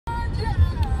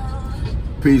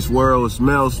Peace world, it's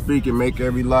Mel speaking. Make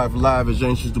every life live as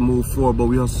anxious to move forward, but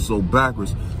we hustle so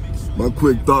backwards. My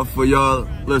quick thought for y'all,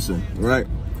 listen, right?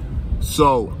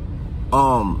 So,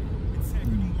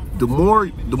 the more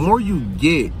you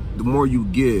get, the more you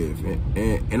give.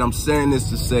 And I'm saying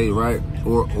this to say, right?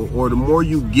 Or the more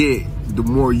you get, the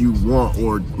more you want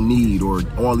or need, or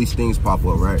all these things pop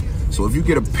up, right? So if you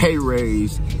get a pay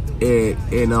raise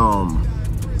and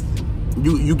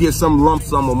you get some lump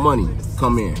sum of money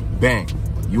come in, bang.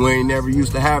 You ain't never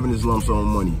used to having this lump sum of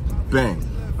money, bang.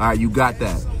 All right, you got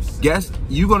that. Guess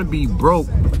you're gonna be broke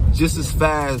just as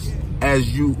fast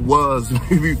as you was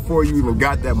before you even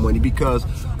got that money, because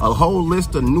a whole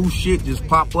list of new shit just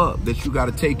pop up that you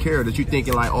gotta take care of, that you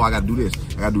thinking like, oh, I gotta do this,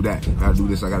 I gotta do that, I gotta do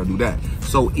this, I gotta do that.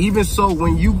 So even so,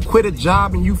 when you quit a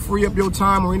job and you free up your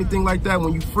time or anything like that,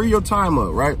 when you free your time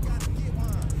up, right?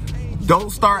 Don't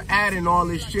start adding all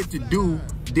this shit to do,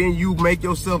 then you make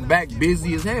yourself back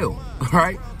busy as hell,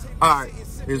 right? All right,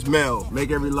 it's Mel.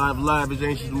 Make every life live as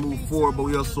anxious to move forward, but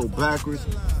we also backwards.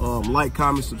 Like,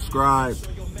 comment, subscribe.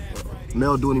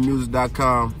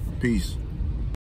 MelDoingTheMusic.com. Peace.